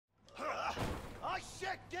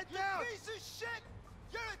Get down! Piece of shit!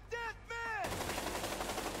 You're a dead man!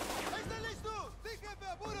 ¡Está listo! ¡Dígame,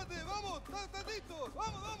 apúrate! ¡Vamos! ¡Tantito!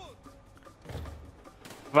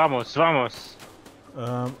 ¡Vamos, vamos!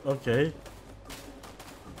 Vamos. Okay.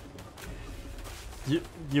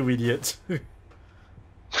 You idiot.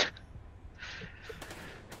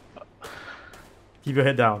 Keep your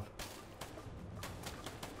head down.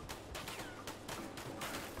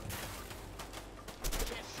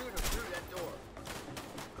 Can't shoot him through that door.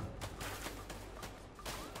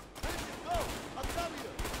 Go! I'll cover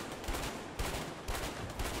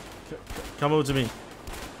you. Come over to me.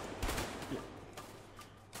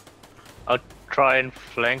 I'll try and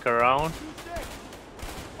flank around.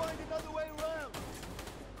 Find another way around.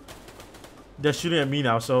 They're shooting at me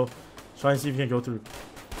now, so try and see if you can go through.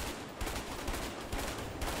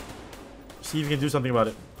 See if you can do something about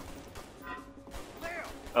it.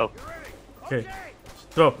 Oh. Okay.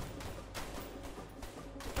 Throw. Go!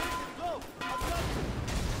 I'll cover you.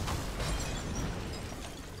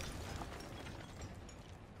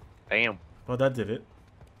 Damn. Well, that did it.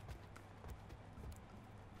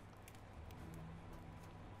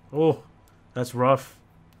 Oh, that's rough.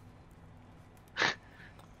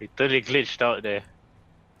 He totally glitched out there.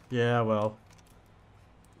 Yeah, well.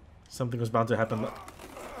 Something was bound to happen.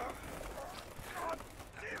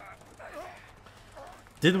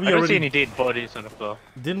 Didn't we I don't see already? any dead bodies on the floor.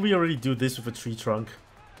 Didn't we already do this with a tree trunk?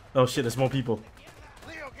 Oh shit! There's more people.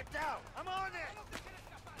 Leo, get down! I'm on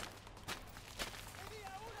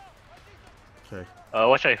it! Okay.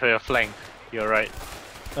 Watch out for your flank. You're right.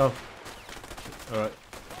 Oh. All right.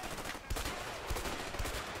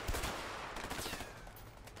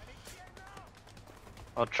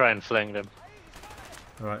 I'll try and flank them.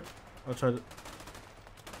 All right. I'll try to.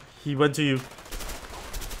 He went to you.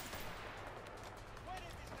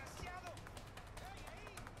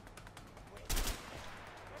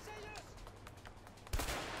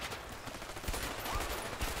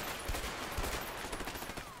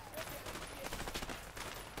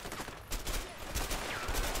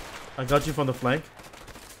 I got you from the flank.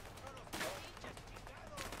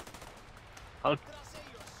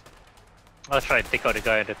 I'll try and take out the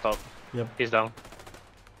guy at the top. Yep. He's down.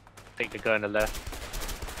 Take the guy on the left.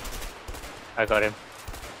 I got him.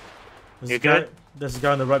 There's You a guy, good? There's a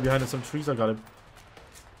guy on the right behind some trees. I got him.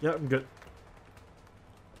 Yeah, I'm good.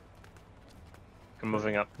 I'm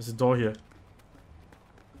moving up. There's a door here.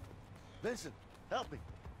 Vincent, help me.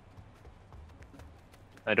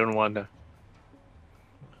 I don't want to.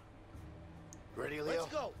 Ready, Leo?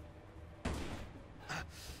 Let's go.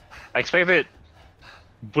 I expected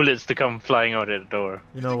bullets to come flying out at the door.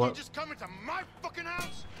 You know what? You just come into my fucking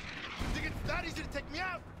house? Think it's that easy to take me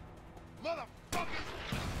out? Motherfuckers!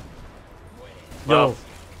 Yo, Well,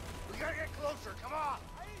 We gotta get closer, come on!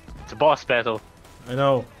 it's a boss battle. I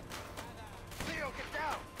know. Leo, get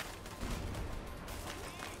down!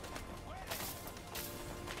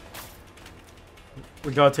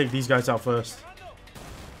 We gotta take these guys out first.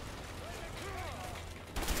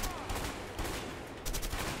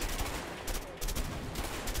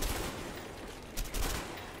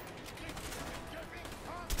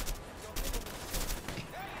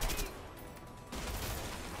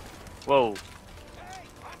 Whoa.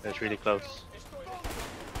 That's really close.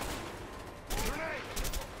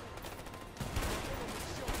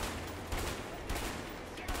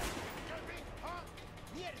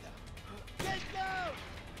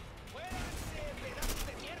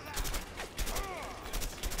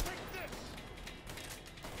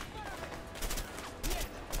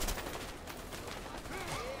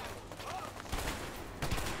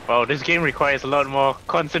 Wow, this game requires a lot more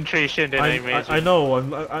concentration than I imagined. I know.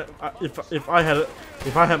 If I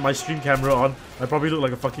had my stream camera on, I'd probably look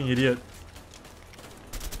like a fucking idiot.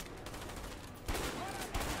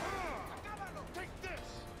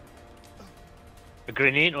 A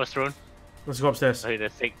grenade was thrown. Let's go upstairs. Okay,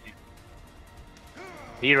 that's sick.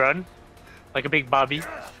 He run like a big Barbie.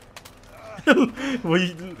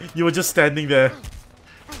 You were just standing there.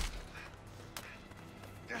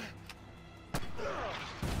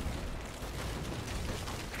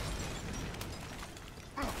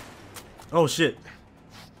 Oh shit.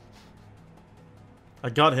 I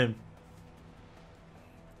got him.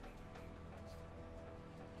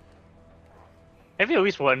 Have you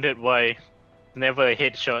always wondered why never a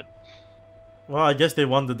headshot? Well, I guess they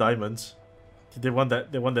won the diamonds. They won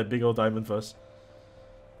that big old diamond first.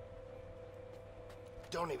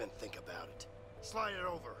 Don't even think about it. Slide it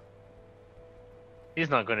over. He's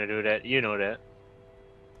not gonna do that, you know that.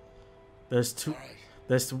 There's two. Alright,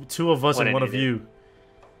 There's two of us What and one an of idiot. you.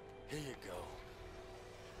 here you go.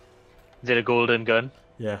 Is it a golden gun?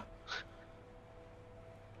 Yeah.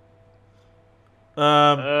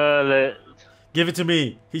 let- Give it to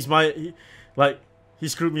me. He's my... he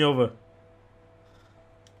screwed me over.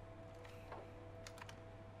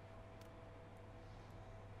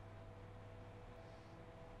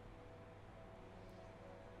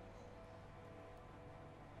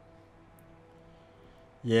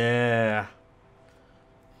 Yeah.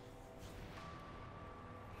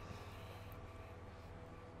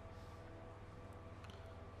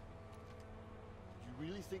 You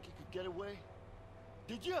really think you could get away?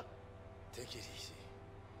 Did you? Take it easy.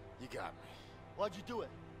 You got me. Why'd you do it?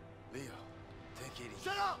 Leo, take it easy.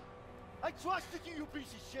 Shut up! I trusted you, you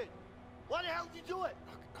piece of shit! Why the hell did you do it?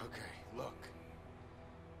 Okay, look.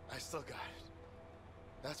 I still got it.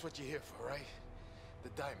 That's what you're here for, right? The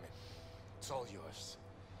diamond. It's all yours.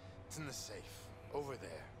 It's in the safe. Over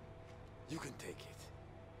there. You can take it.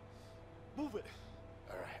 Move it!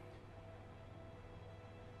 Alright.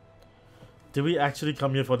 Did we actually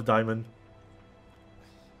come here for the diamond?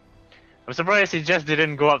 I'm surprised he just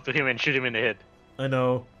didn't go up to him and shoot him in the head. I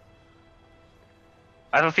know.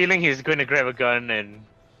 I have a feeling he's going to grab a gun and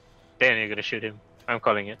then you're going to shoot him. I'm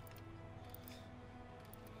calling it.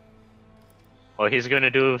 Or he's going to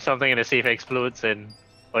do something and the safe explodes and...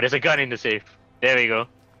 Oh, there's a gun in the safe. There we go.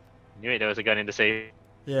 Knew it, there was a gun in the safe.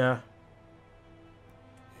 Yeah.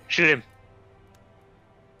 Shoot him.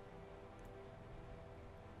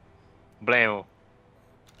 Blam.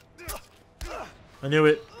 I knew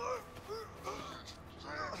it.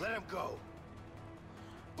 Let him go.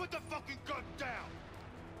 Put the fucking gun down!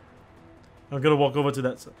 I'm gonna walk over to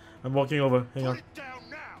that. I'm walking over. Hang Put on. it down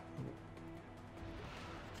now!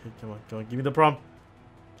 Okay, come on, come on. Give me the prompt.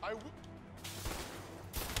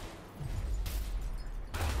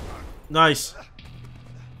 Nice.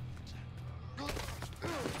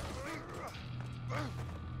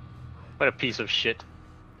 What a piece of shit.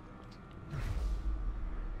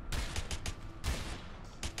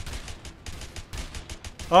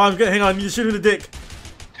 Oh, I'm good. Hang on. I need to shoot him in the dick.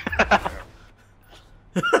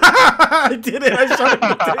 I did it. I shot him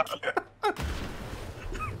in the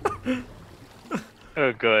dick.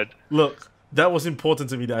 Oh god. Look, that was important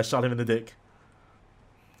to me that I shot him in the dick.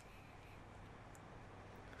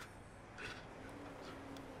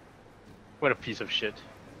 What a piece of shit.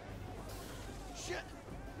 Shit!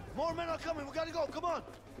 More men are coming, we gotta go, come on!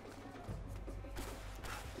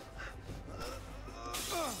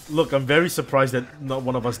 Look, I'm very surprised that not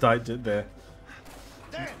one of us died there.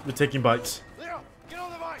 Damn! We're taking bikes. Leo, get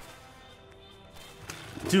on the bike!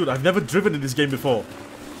 Dude, I've never driven in this game before.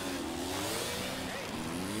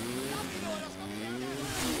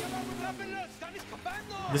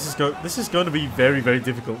 This is going to be very, very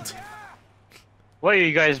difficult. Why are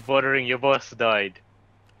you guys bothering? Your boss died.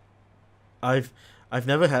 I've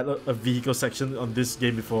never had a vehicle section on this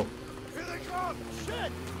game before. Here they come!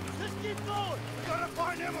 Shit! Let's keep going! We gotta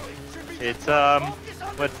find Emily! Should be It's Focus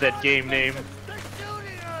on what's the that game name? They're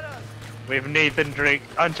shooting at us! With Nathan Drake.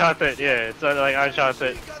 Uncharted, yeah, it's like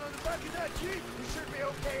Uncharted. Gun on the back of that Jeep. We should be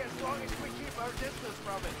okay as long as we keep our distance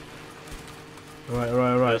from it. Alright,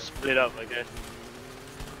 alright, alright. Just split up, I guess.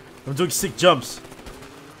 I'm doing sick jumps.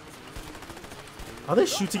 Are they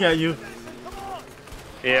shooting at you? Come on!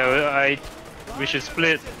 Yeah, we should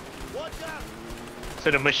split Watch out!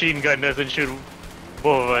 so the machine gun doesn't shoot both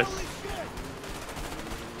of us. Holy shit!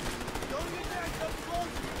 Don't get that up close!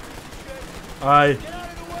 Shit! I... Get out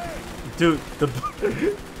of the way! Dude, the...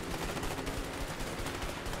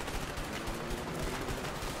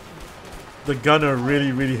 the gunner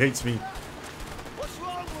really, really hates me. What's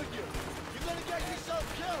wrong with you? You're gonna get yourself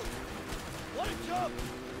killed! What a jump!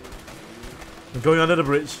 I'm going under the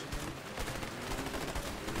bridge.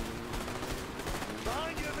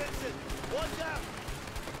 Behind you, Vincent! Watch out!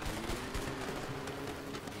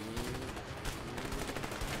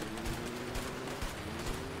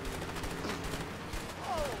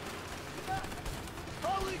 Oh!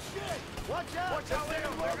 Holy shit! Watch out! Watch out, Leo!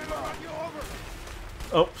 They're gonna run you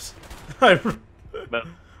over! Oops. But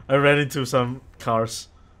I ran into some cars.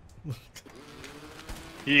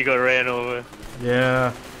 you got ran over.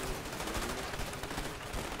 Yeah.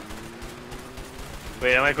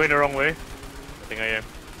 Wait, am I going the wrong way? I think I am.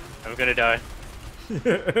 I'm gonna die.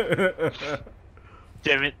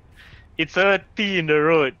 Damn it. It's a T in the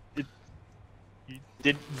road.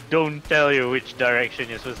 It don't tell you which direction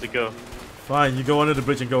you're supposed to go. Fine, you go under the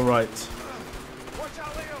bridge and go right. Watch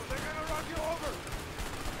out, Leo! They're gonna run you over!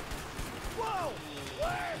 Whoa!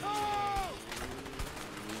 Wait! Oh!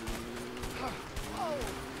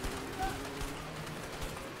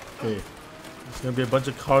 Okay. There's gonna be a bunch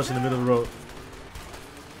of cars in the middle of the road.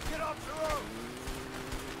 Get off the road!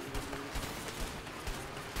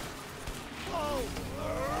 Whoa!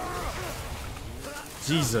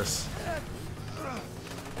 Jesus.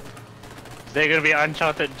 There gonna be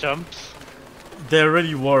uncharted jumps. There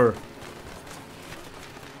already were.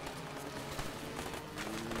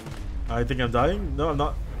 I think I'm dying? No, I'm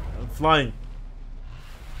not. I'm flying.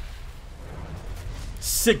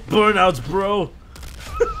 Sick burnouts, bro!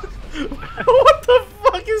 What the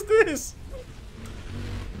fuck is this?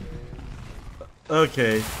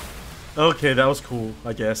 Okay. Okay, that was cool,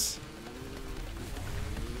 I guess.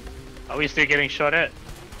 Are we still getting shot at?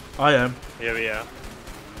 I am. Here we are.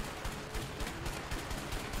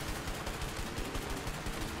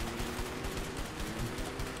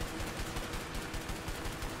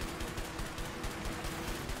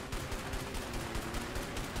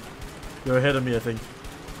 You're ahead of me, I think.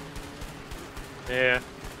 Yeah.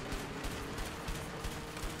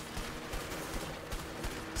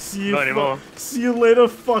 See you, Not anymore. See you later,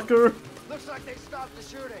 fucker. Looks like they stopped the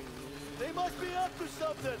shooting. They must be up to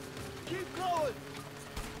something. Keep going.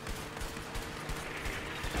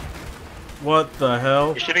 What the hell?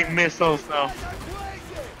 You're shooting missiles now. Guys are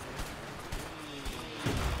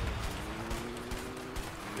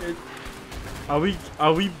crazy.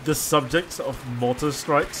 Are we the subjects of mortar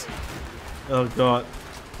strikes? Oh god.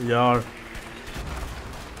 We are.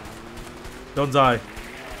 Don't die.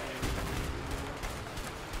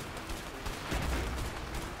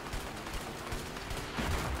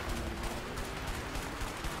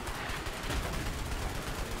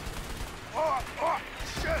 Oh,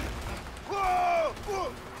 shit. Whoa,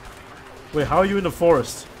 whoa. Wait, how are you in the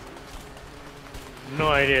forest? No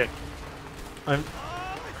idea. I'm.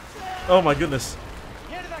 Oh my goodness.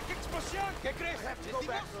 ¿Qué crees? I have to go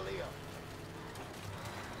back to Leo.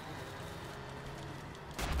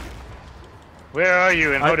 Where are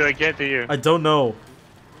you and how do I get to you? I don't know.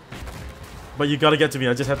 But you gotta get to me,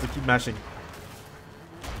 I just have to keep mashing.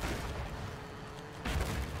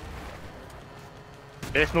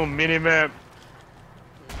 There's no minimap.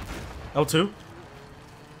 L2?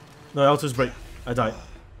 No, L2's break. I died.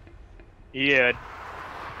 Yeah.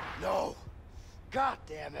 No. God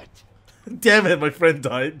damn it. Damn it, my friend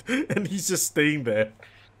died. And he's just staying there.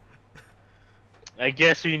 I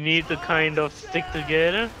guess we need to kind of stick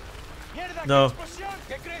together. No.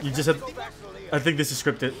 You just have. I think this is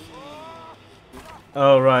scripted.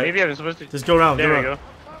 Oh, right. Maybe I'm supposed to. Just go around. There go we around.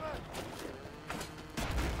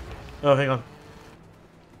 go. Oh, hang on.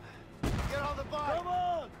 Get on the bike. Come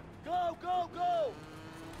on. Go, go, go.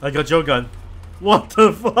 I got your gun. What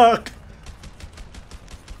the fuck?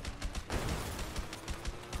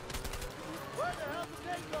 Where the hell did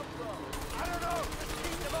they come from? I don't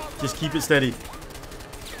know. Just keep it steady.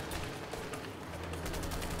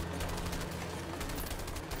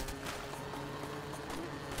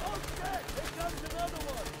 Oh shit! Here comes another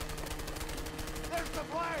one. There's the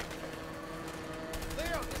plane.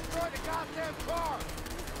 Leo, destroy the goddamn car.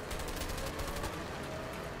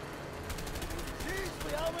 Jeez,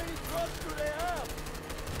 how many trucks do they have?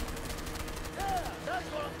 Yeah, that's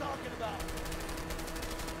what I'm talking about.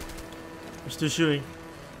 We're still shooting.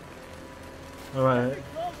 Alright. Get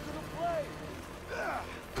close to the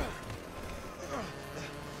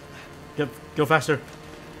plane. Go faster.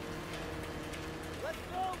 Let's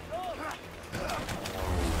go, go.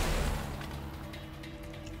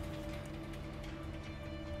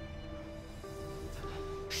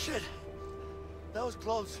 Shit. That was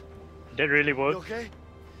close. That really You worked. okay?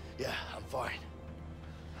 Yeah, I'm fine.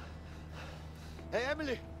 Hey,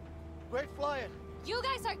 Emily. Great flying. You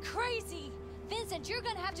guys are crazy! Vincent, you're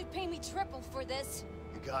gonna have to pay me triple for this.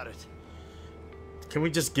 You got it. Can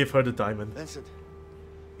we just give her the diamond? Vincent,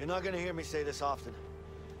 you're not gonna hear me say this often,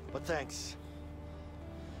 but thanks.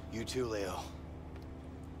 You too, Leo.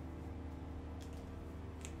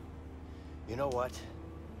 You know what?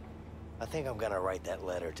 I think I'm gonna write that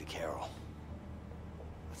letter to Carol.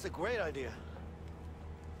 That's a great idea.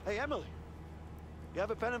 Hey, Emily. You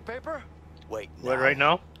have a pen and paper? Wait, What, right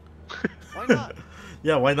now? Why not?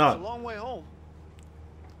 Yeah, why It's a not? long way home.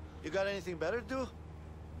 You got anything better to do?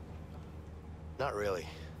 Not really.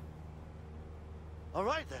 All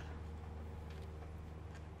right, then.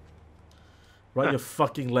 Write your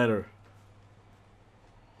fucking letter.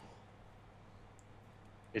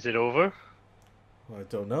 Is it over? I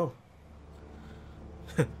don't know.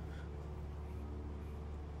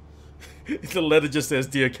 The letter just says,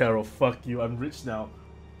 "Dear Carol, fuck you. I'm rich now."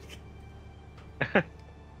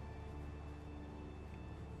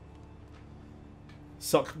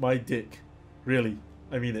 Suck my dick. Really.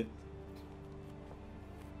 I mean it.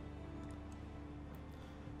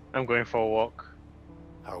 I'm going for a walk.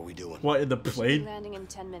 How are we doing? What, in the Should be plane? landing in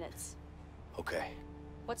 10 minutes. Okay.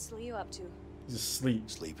 What's Leo up to? Just sleep.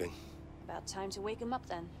 Sleeping? About time to wake him up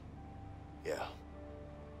then. Yeah.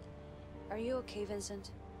 Are you okay,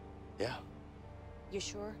 Vincent? Yeah, You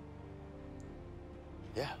sure?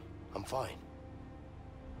 yeah, I'm fine.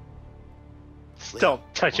 Stop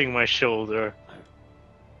touching my shoulder.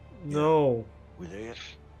 No. We there yet?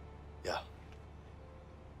 Yeah.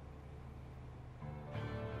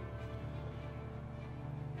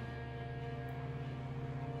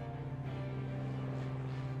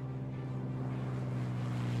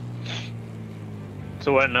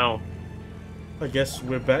 So what now? I guess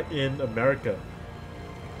we're back in America.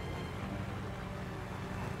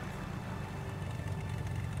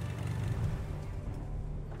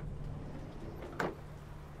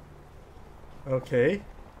 Okay.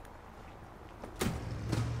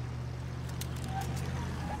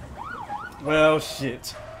 Well,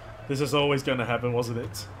 shit. This is always gonna happen, wasn't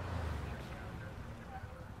it?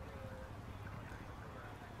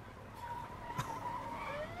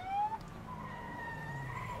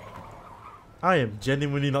 I am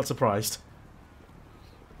genuinely not surprised.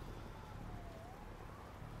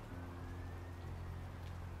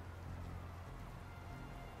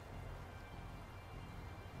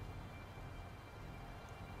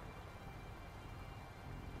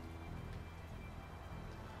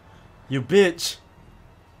 You bitch!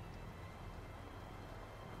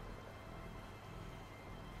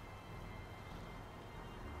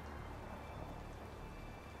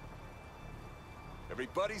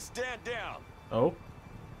 Everybody stand down. Oh?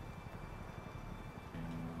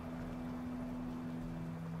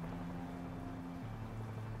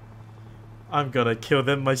 I'm gonna kill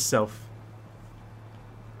them myself.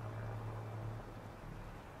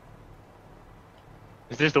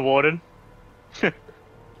 Is this the warden?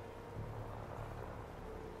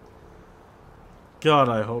 God,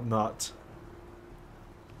 I hope not.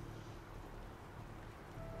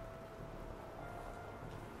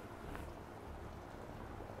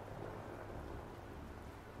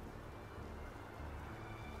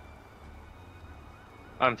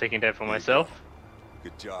 I'm taking that for myself.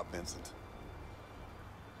 Good job, Vincent.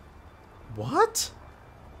 What?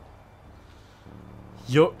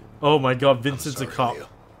 Yo, oh my god, Vincent's a Sorry, cop. Leo.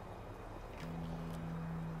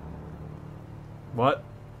 What?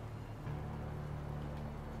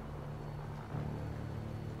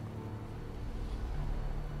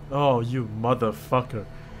 Oh, you motherfucker.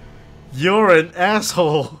 You're an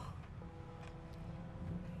asshole.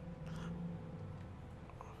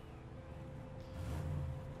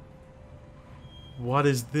 What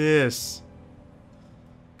is this?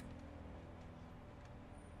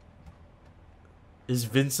 Is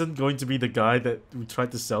Vincent going to be the guy that we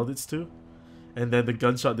tried to sell this to? And then the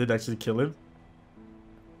gunshot did actually kill him?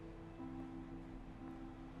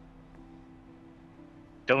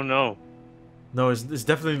 Don't know. No, it's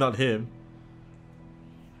definitely not him.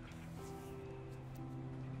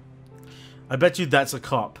 I bet you that's a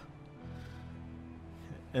cop.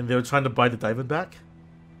 And they were trying to buy the diamond back?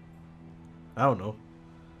 I don't know.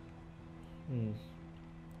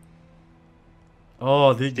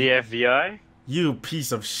 Oh, The FBI? you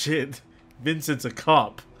piece of shit. Vincent's a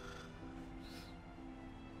cop.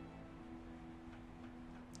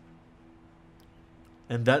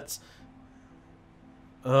 And that's...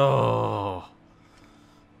 Oh.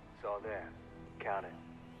 It's all there. Count it.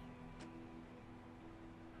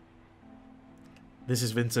 This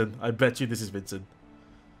is Vincent. I bet you this is Vincent.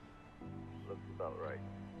 Looks about right.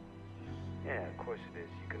 Yeah, of course it is.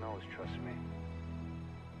 You can always trust me.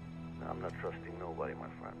 I'm not trusting nobody, my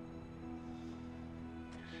friend.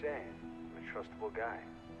 Just saying, I'm a trustable guy.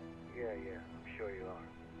 Yeah, I'm sure you are.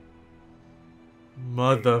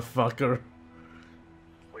 Motherfucker.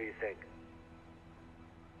 What do you think?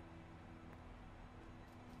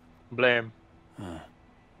 Blame.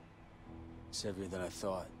 It's heavier than I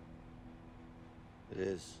thought. It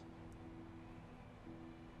is.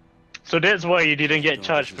 So that's why you didn't get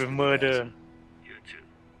charged with murder. You too.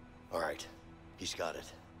 All right. He's got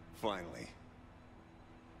it. Finally.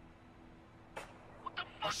 What the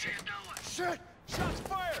fuck are you doing? Shit! Shots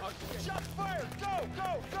fired! Shots fired!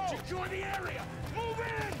 Go! Secure the area! Move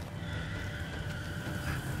in!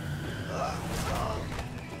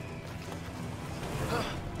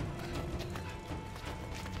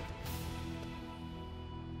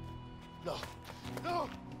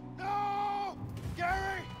 No!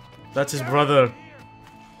 Gary! That's his brother.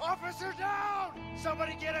 Officer down!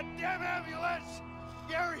 Somebody get a damn ambulance!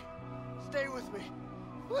 Gary, stay with me.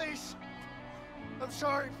 Please. I'm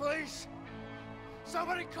sorry, please.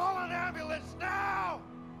 Somebody call an ambulance now!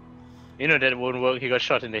 You know that won't work, he got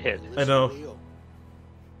shot in the head. I know. Leo.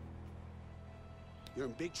 You're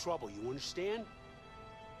in big trouble, you understand?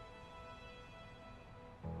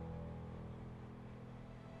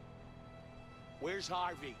 Where's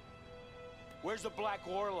Harvey? Where's the Black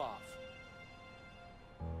Orlov?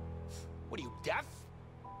 What are you, deaf?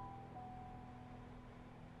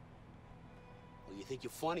 Well, you think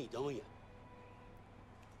you're funny, don't you?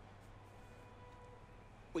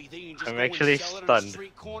 What, you think you can just I'm go actually and sell it on the stunned.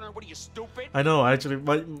 street corner? What are you, stupid? I know. Actually,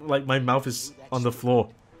 my mouth is on the floor.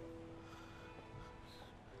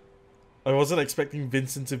 I wasn't expecting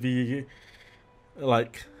Vincent to be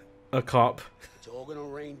like a cop. It's all gonna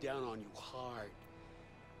rain down on you hard.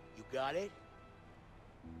 You got it?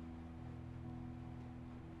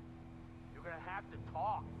 You're gonna have to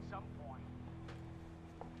talk at some point.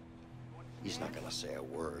 He's not gonna say a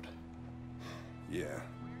word. Yeah,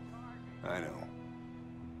 I know.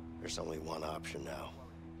 There's only one option now.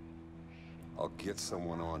 I'll get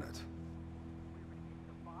someone on it.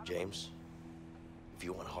 James, if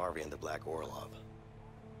you want Harvey and the Black Orlov,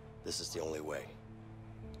 this is the only way.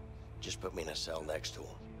 Just put me in a cell next to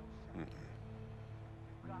him.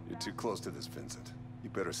 You're too close to this, Vincent. You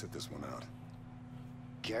better sit this one out.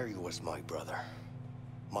 Gary was my brother.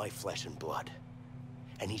 My flesh and blood.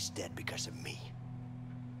 And he's dead because of me.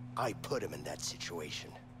 I put him in that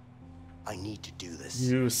situation. I need to do this.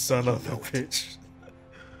 You son of a know it. bitch.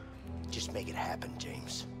 Just make it happen,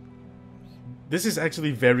 James. This is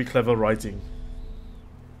actually very clever writing.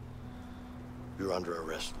 You're under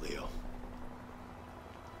arrest, Leo.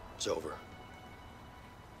 It's over.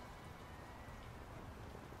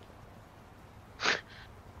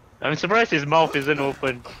 I'm surprised his mouth isn't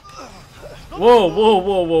open. Whoa, whoa,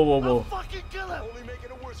 whoa, whoa, whoa, whoa. Fucking kill him! Only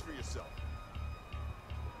making it worse for yourself.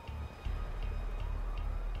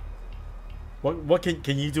 What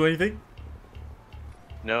can you do anything?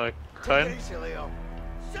 No, I Take it can't. easy, Leo.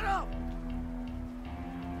 Shut up!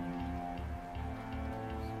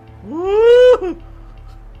 Woo!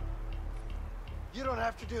 You don't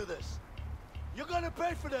have to do this. You're gonna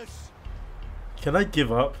pay for this. Can I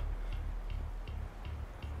give up?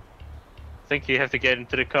 I think you have to get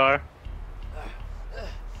into the car.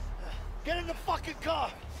 Get in the fucking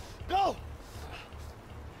car. Go!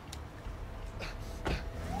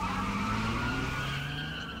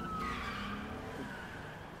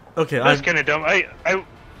 Okay, That's I'm kind of dumb. I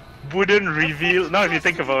wouldn't reveal. Now if you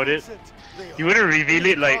think about it, you wouldn't reveal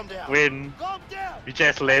it like when Calm down. we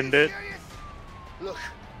just landed. Look,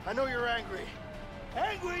 I know you're angry.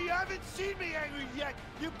 Angry? You haven't seen me angry yet,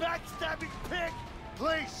 you backstabbing pig!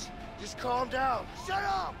 Please, just calm down. Shut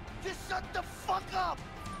up! Just shut the fuck up!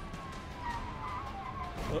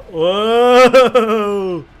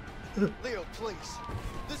 Whoa! Leo, please.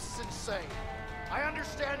 This is insane. I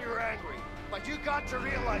understand you're angry, but you got to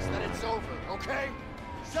realize that it's over, okay?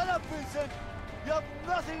 Shut up, Vincent! You have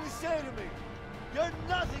nothing to say to me! You're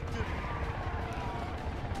nothing to me!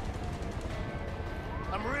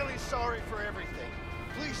 I'm really sorry for everything.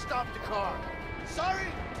 Please stop the car. Sorry?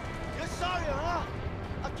 You're sorry, huh?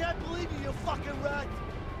 I can't believe you, you fucking rat!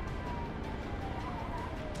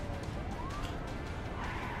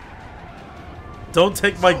 Don't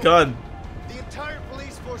take my gun. The entire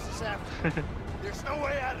police force is after you. There's no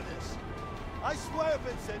way out of this. I swear,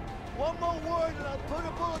 Vincent, one more word and I'll put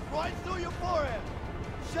a bullet right through your forehead.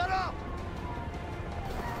 Shut up!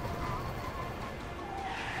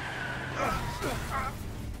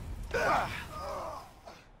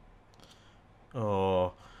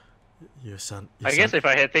 Oh, your son. I guess if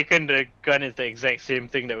I had taken the gun, it's the exact same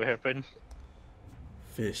thing that would happen.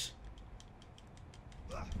 Fish.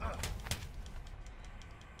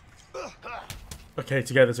 Okay,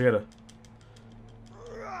 together.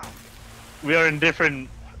 We are in different.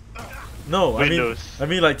 No, Windows. I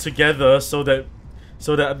mean like together so that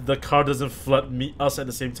the car doesn't flood us at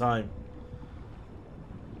the same time.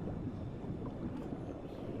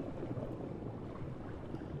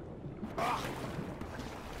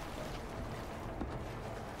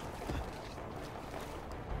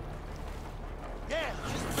 Yeah,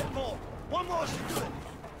 just a bit more. One more should do it.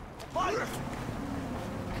 Fire!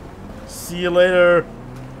 See you later.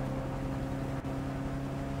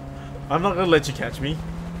 I'm not gonna let you catch me.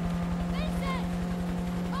 Vincent!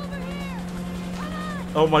 Over here! Come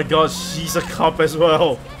on! Oh my god, she's a cop as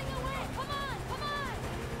well. Getting away!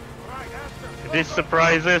 Come on! This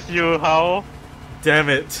surprises you how? Damn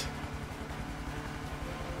it.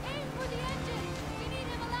 Aim for the engine! We need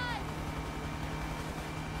him alive!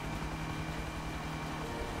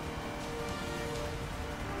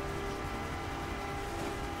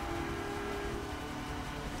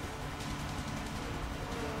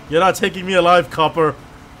 You're not taking me alive, copper.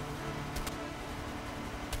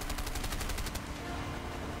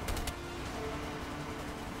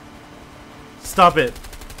 Stop it.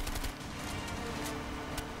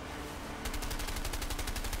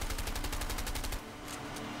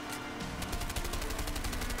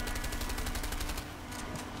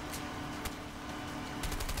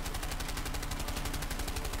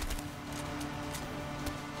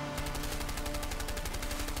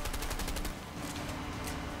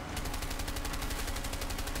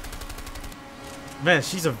 Man,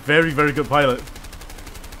 she's a very, very good pilot.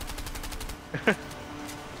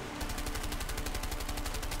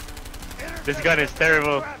 This gun is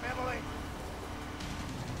terrible.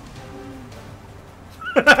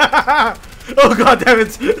 Oh god damn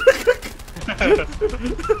it!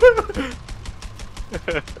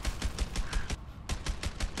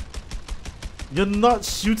 You're not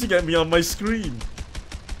shooting at me on my screen.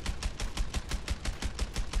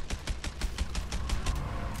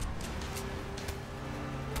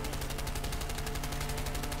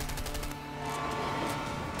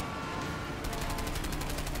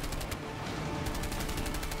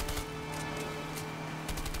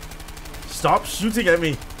 Stop shooting at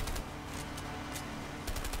me.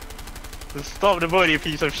 Stop the boat, you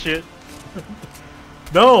piece of shit.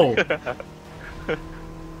 No!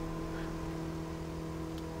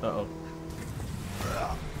 Uh-oh.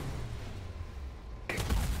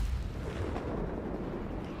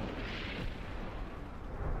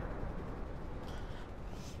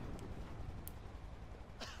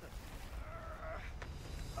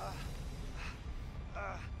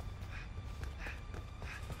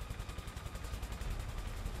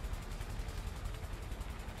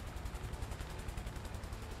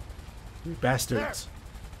 You bastards.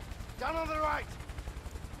 There. Down on the right.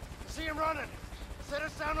 See him running. Set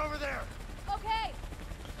us down over there. Okay.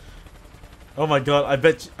 Oh my god,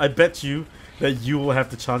 I bet you that you will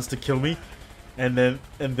have the chance to kill me, and then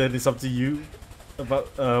it's up to you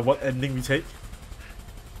about what ending we take.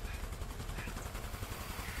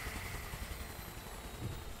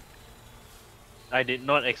 I did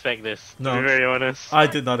not expect this, No. to be very honest. I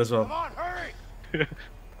did not as Come well. on, hurry!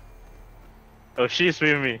 Oh, she's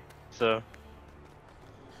with me, so...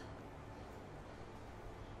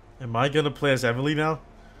 Am I gonna play as Emily now?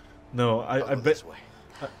 No, I Go bet this way.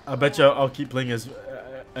 I bet you I'll keep playing as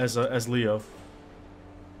Leo.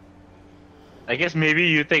 I guess maybe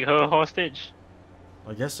you take her hostage?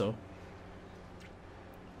 I guess so.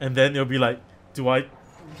 And then it'll be like, do I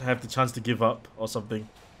have the chance to give up or something?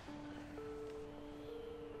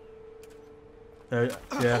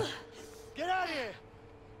 Yeah. Get out of here!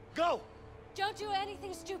 Go! Don't do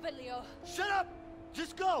anything stupid, Leo. Shut up!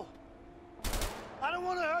 Just go! I don't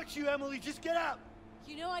want to hurt you, Emily. Just get out.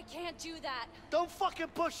 You know I can't do that. Don't fucking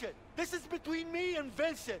push it. This is between me and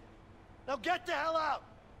Vincent. Now get the hell out.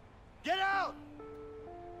 Get out!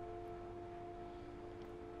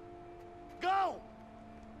 Go!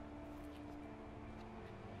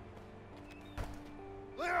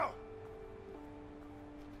 Leo!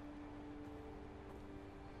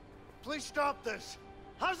 Please stop this.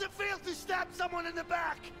 How does it feel to stab someone in the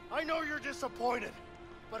back? I know you're disappointed,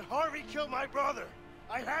 but Harvey killed my brother.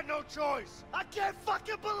 I had no choice. I can't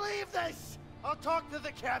fucking believe this! I'll talk to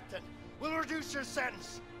the captain. We'll reduce your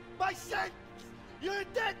sentence. My sentence! You're a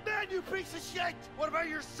dead man, you piece of shit! What about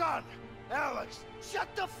your son, Alex?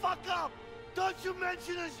 Shut the fuck up! Don't you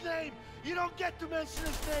mention his name! You don't get to mention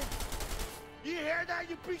his name! You hear that,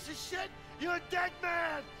 you piece of shit? You're a dead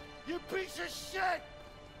man! You piece of shit!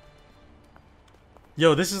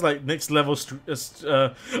 Yo, this is like next level.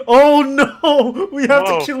 Oh no! We have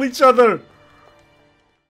Whoa. to kill each other.